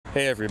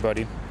Hey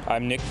everybody,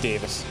 I'm Nick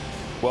Davis.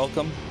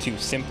 Welcome to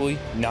Simply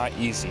Not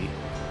Easy,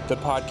 the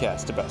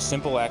podcast about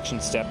simple action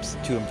steps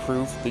to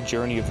improve the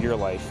journey of your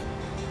life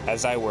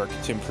as I work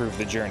to improve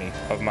the journey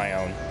of my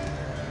own.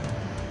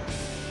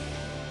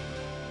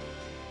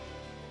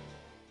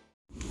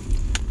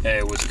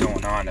 Hey, what's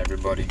going on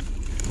everybody?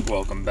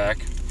 Welcome back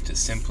to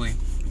Simply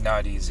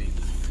Not Easy.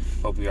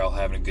 Hope you're all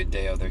having a good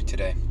day out there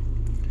today.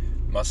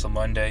 Muscle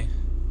Monday,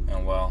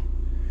 and well,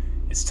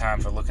 it's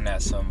time for looking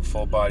at some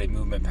full body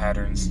movement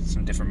patterns,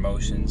 some different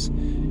motions,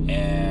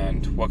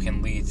 and what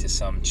can lead to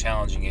some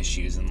challenging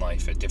issues in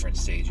life at different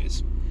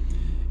stages.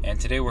 And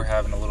today we're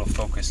having a little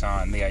focus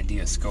on the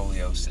idea of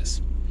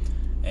scoliosis.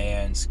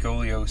 And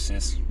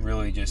scoliosis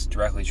really just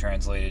directly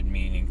translated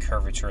meaning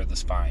curvature of the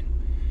spine.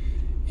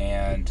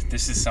 And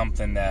this is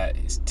something that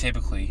is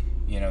typically,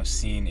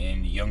 seen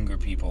in younger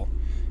people,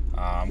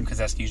 because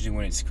that's usually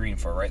when it's screened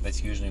for, right?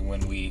 That's usually when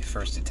we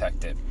first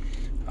detect it.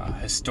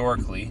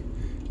 Historically,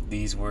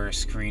 these were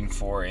screened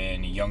for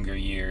in younger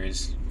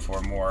years,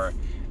 for more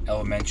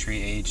elementary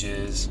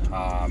ages,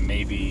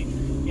 maybe,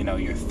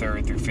 your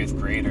 3rd through 5th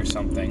grade or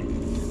something.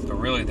 But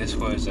really, this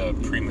was a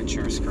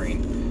premature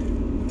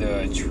screen.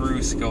 The true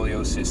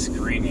scoliosis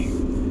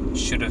screening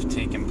should have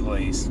taken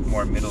place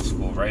more middle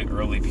school, right?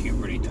 Early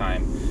puberty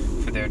time,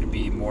 for there to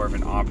be more of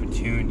an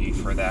opportunity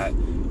for that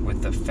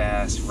with the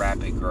fast,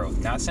 rapid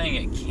growth. Not saying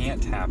it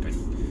can't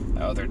happen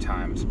at other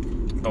times,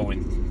 but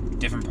when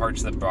different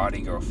parts of the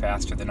body grow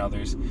faster than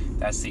others,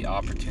 that's the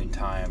opportune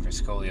time for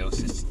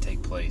scoliosis to take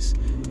place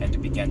and to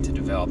begin to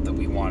develop, that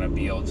we want to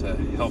be able to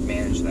help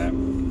manage that.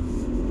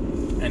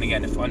 And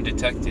again, if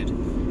undetected,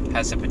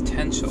 has the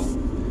potential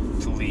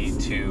to lead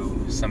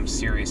to some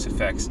serious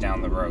effects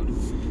down the road.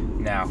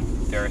 Now,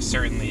 there are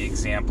certainly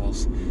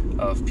examples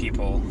of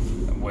people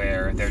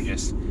where they're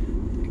just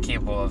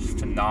capable of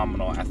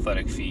phenomenal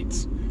athletic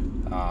feats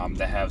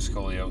that have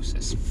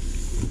scoliosis,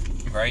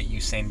 right?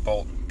 Usain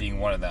Bolt being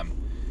one of them.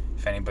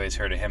 If anybody's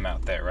heard of him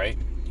out there, right?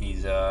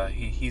 He's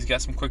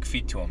got some quick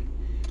feet to him.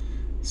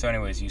 So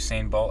anyways,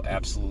 Usain Bolt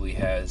absolutely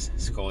has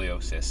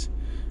scoliosis.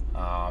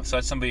 So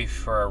that's somebody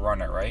for a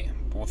runner, right?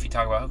 But if you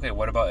talk about,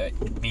 what about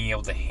being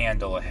able to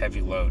handle a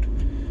heavy load?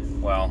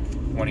 Well,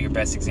 one of your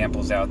best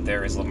examples out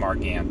there is Lamar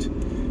Gant,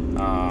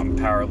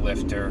 power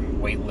lifter,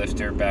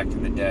 weightlifter back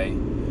in the day,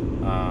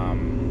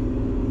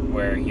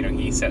 where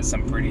he set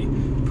some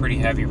pretty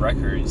heavy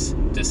records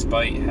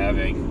despite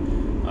having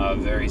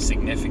very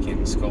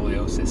significant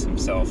scoliosis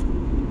himself.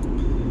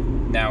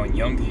 Now, in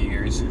younger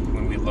years,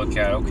 when we look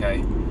at,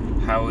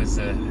 how is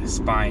the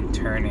spine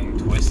turning,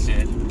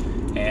 twisted,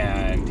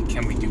 and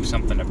can we do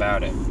something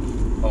about it?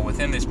 Well,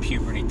 within this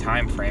puberty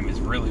time frame is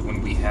really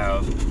when we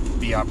have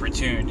the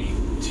opportunity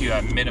to,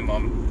 at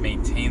minimum,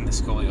 maintain the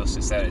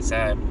scoliosis that it's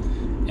at,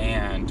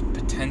 and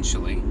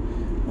potentially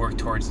work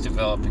towards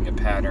developing a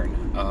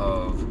pattern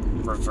of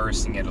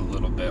reversing it a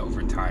little bit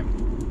over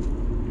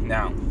time.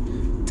 Now,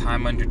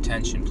 time under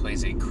tension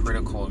plays a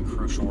critical and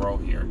crucial role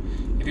here.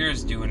 If you're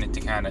just doing it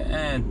to kind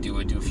of do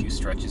a few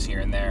stretches here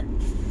and there,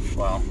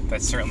 well,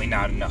 that's certainly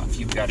not enough.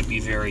 You've got to be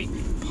very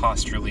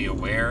posturally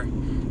aware.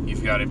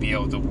 You've got to be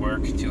able to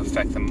work to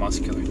affect the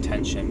muscular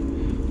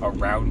tension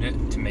around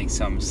it to make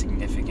some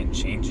significant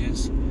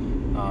changes.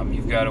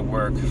 You've got to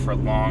work for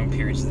long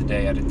periods of the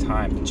day at a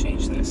time to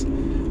change this.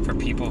 For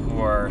people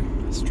who are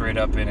straight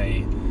up in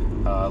a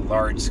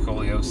large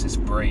scoliosis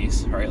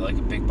brace, right, like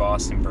a big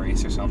Boston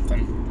brace or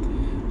something,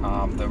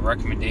 the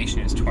recommendation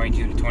is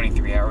 22 to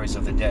 23 hours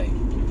of the day.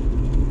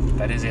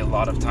 That is a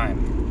lot of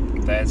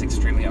time. That is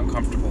extremely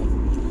uncomfortable,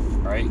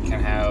 right? It can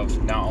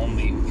have not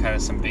only kind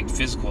of some big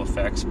physical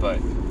effects, but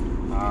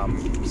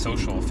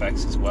social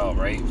effects as well,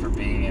 right? For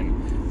being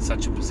in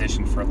such a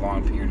position for a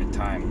long period of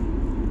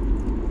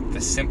time.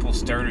 The simple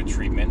starter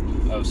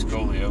treatment of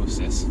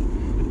scoliosis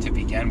to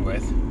begin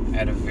with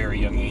at a very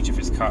young age, if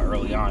it's caught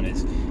early on,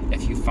 is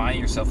if you find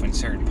yourself in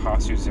certain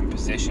postures and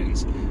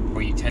positions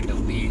where you tend to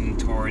lean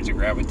towards or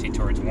gravitate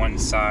towards one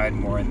side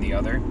more than the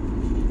other,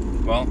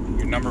 well,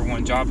 your number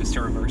one job is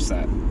to reverse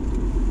that.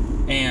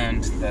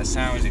 And that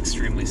sounds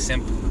extremely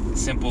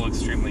simple,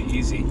 extremely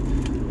easy,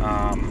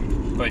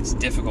 but it's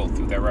difficult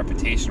through that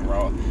repetition.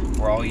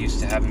 We're all used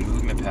to having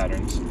movement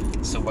patterns,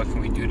 so what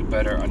can we do to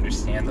better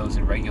understand those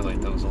and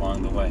regulate those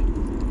along the way?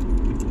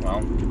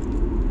 Well,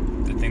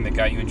 the thing that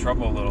got you in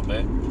trouble a little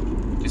bit,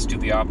 just do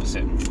the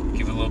opposite.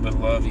 Give it a little bit of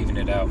love, even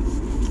it out.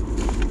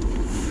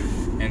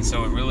 And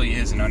so it really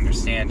is an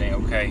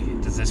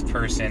understanding, does this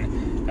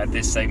person at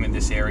this segment,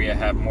 this area,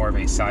 have more of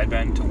a side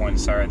bend to one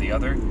side or the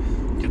other?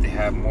 Do they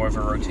have more of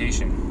a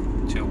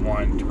rotation to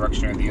one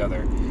direction or the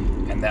other?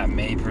 And that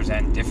may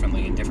present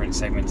differently in different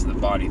segments of the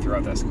body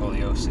throughout that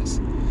scoliosis.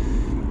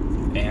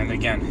 And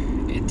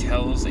again, it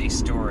tells a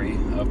story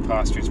of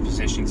postures,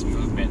 positions,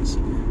 movements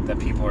that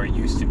people are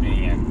used to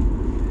being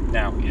in.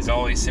 Now, is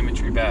all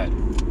asymmetry bad?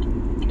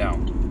 No.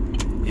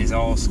 Is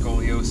all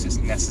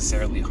scoliosis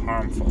necessarily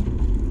harmful?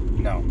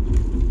 No.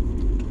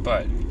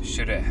 But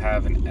should it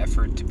have an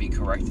effort to be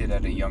corrected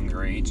at a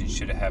younger age, and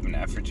should it have an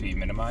effort to be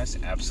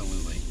minimized?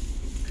 Absolutely.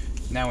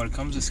 Now, when it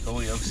comes to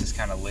scoliosis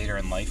kind of later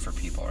in life for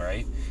people,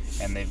 right?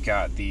 And they've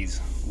got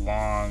these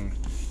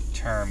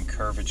long-term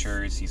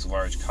curvatures, these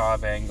large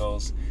Cobb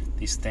angles,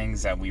 these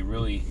things that we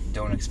really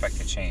don't expect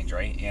to change,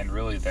 right? And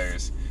really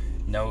there's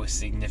no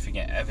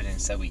significant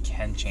evidence that we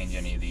can change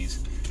any of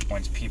these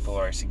once people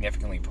are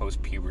significantly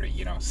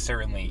post-puberty,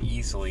 certainly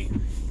easily,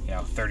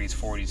 30s,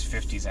 40s,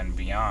 50s, and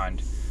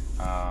beyond.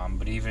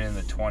 But even in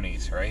the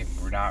 20s, right?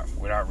 We're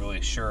not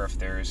really sure if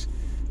there's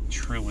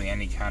truly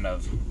any kind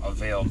of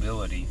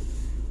availability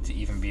to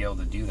even be able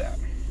to do that.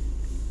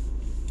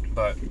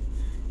 But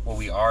what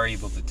we are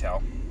able to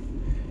tell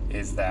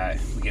is that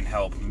we can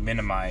help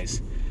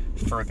minimize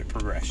further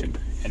progression.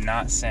 And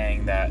not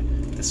saying that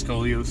the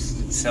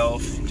scoliosis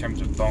itself, in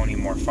terms of bony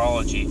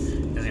morphology,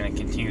 is going to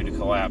continue to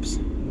collapse.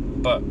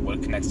 But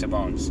what connects to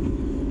bones?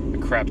 A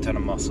crap ton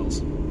of muscles.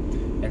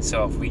 And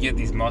so if we get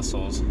these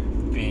muscles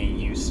being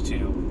used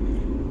to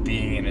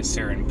being in a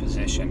certain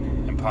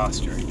position and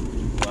posture,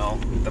 well,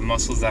 the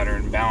muscles that are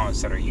in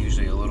balance, that are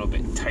usually a little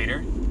bit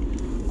tighter,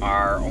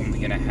 are only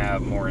going to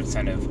have more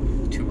incentive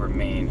to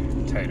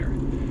remain tighter.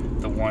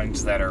 The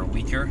ones that are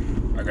weaker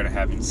are going to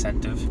have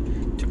incentive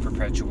to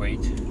perpetuate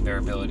their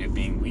ability of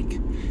being weak,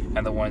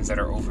 and the ones that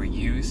are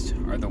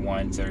overused are the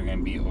ones that are going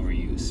to be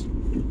overused.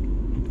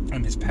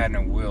 And this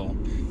pattern will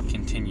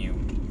continue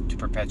to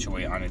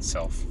perpetuate on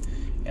itself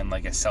in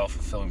like a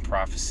self-fulfilling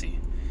prophecy.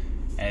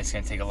 And it's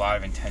going to take a lot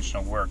of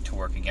intentional work to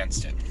work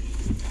against it.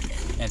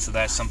 And so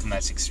that's something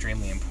that's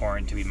extremely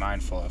important to be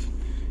mindful of.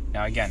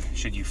 Now again,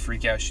 should you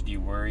freak out, should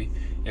you worry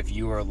if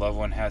you or a loved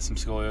one has some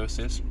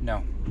scoliosis?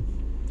 No.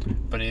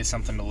 But it is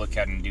something to look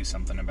at and do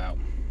something about.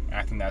 And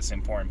I think that's an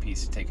important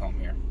piece to take home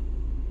here.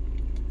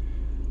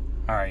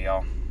 Alright,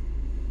 y'all.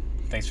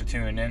 Thanks for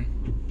tuning in.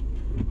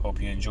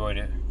 Hope you enjoyed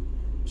it.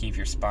 Keep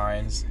your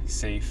spines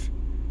safe,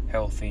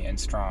 healthy, and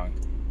strong.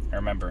 And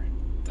remember,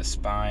 the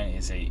spine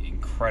is an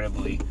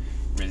incredibly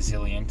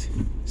resilient,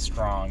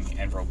 strong,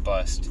 and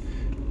robust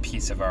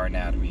piece of our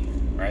anatomy,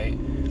 right?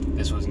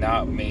 This was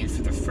not made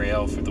for the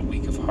frail, for the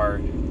weak of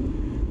heart.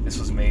 This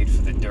was made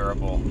for the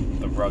durable,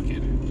 the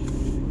rugged.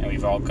 And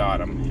we've all got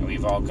them, and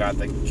we've all got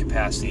the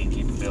capacity and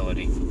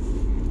capability.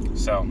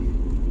 So,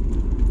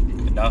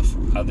 enough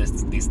of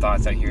these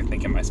thoughts out here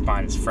thinking my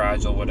spine is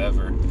fragile,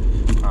 whatever.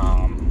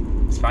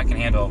 The spine can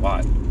handle a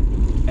lot,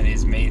 and it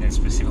is made and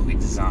specifically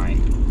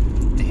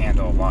designed to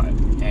handle a lot.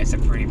 And it's a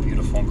pretty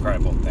beautiful,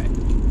 incredible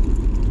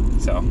thing.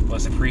 So,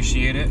 let's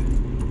appreciate it,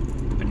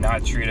 but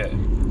not treat it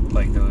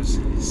like those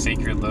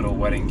sacred little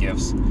wedding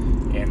gifts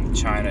in the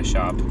china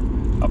shop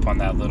up on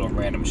that little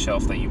random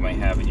shelf that you might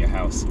have in your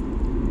house.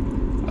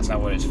 That's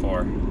not what it's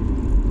for.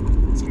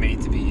 It's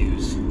made to be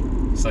used.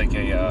 It's like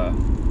a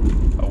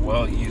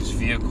well-used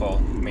vehicle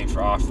made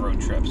for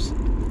off-road trips,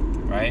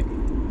 right?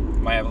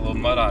 Might have a little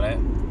mud on it.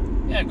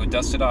 Yeah, go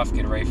dust it off,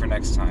 get it ready for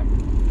next time.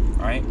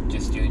 Alright?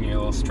 Just doing your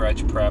little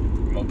stretch, prep,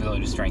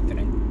 mobility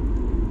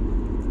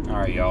strengthening.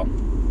 Alright, y'all.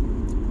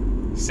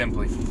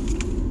 Simply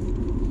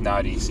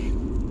not easy.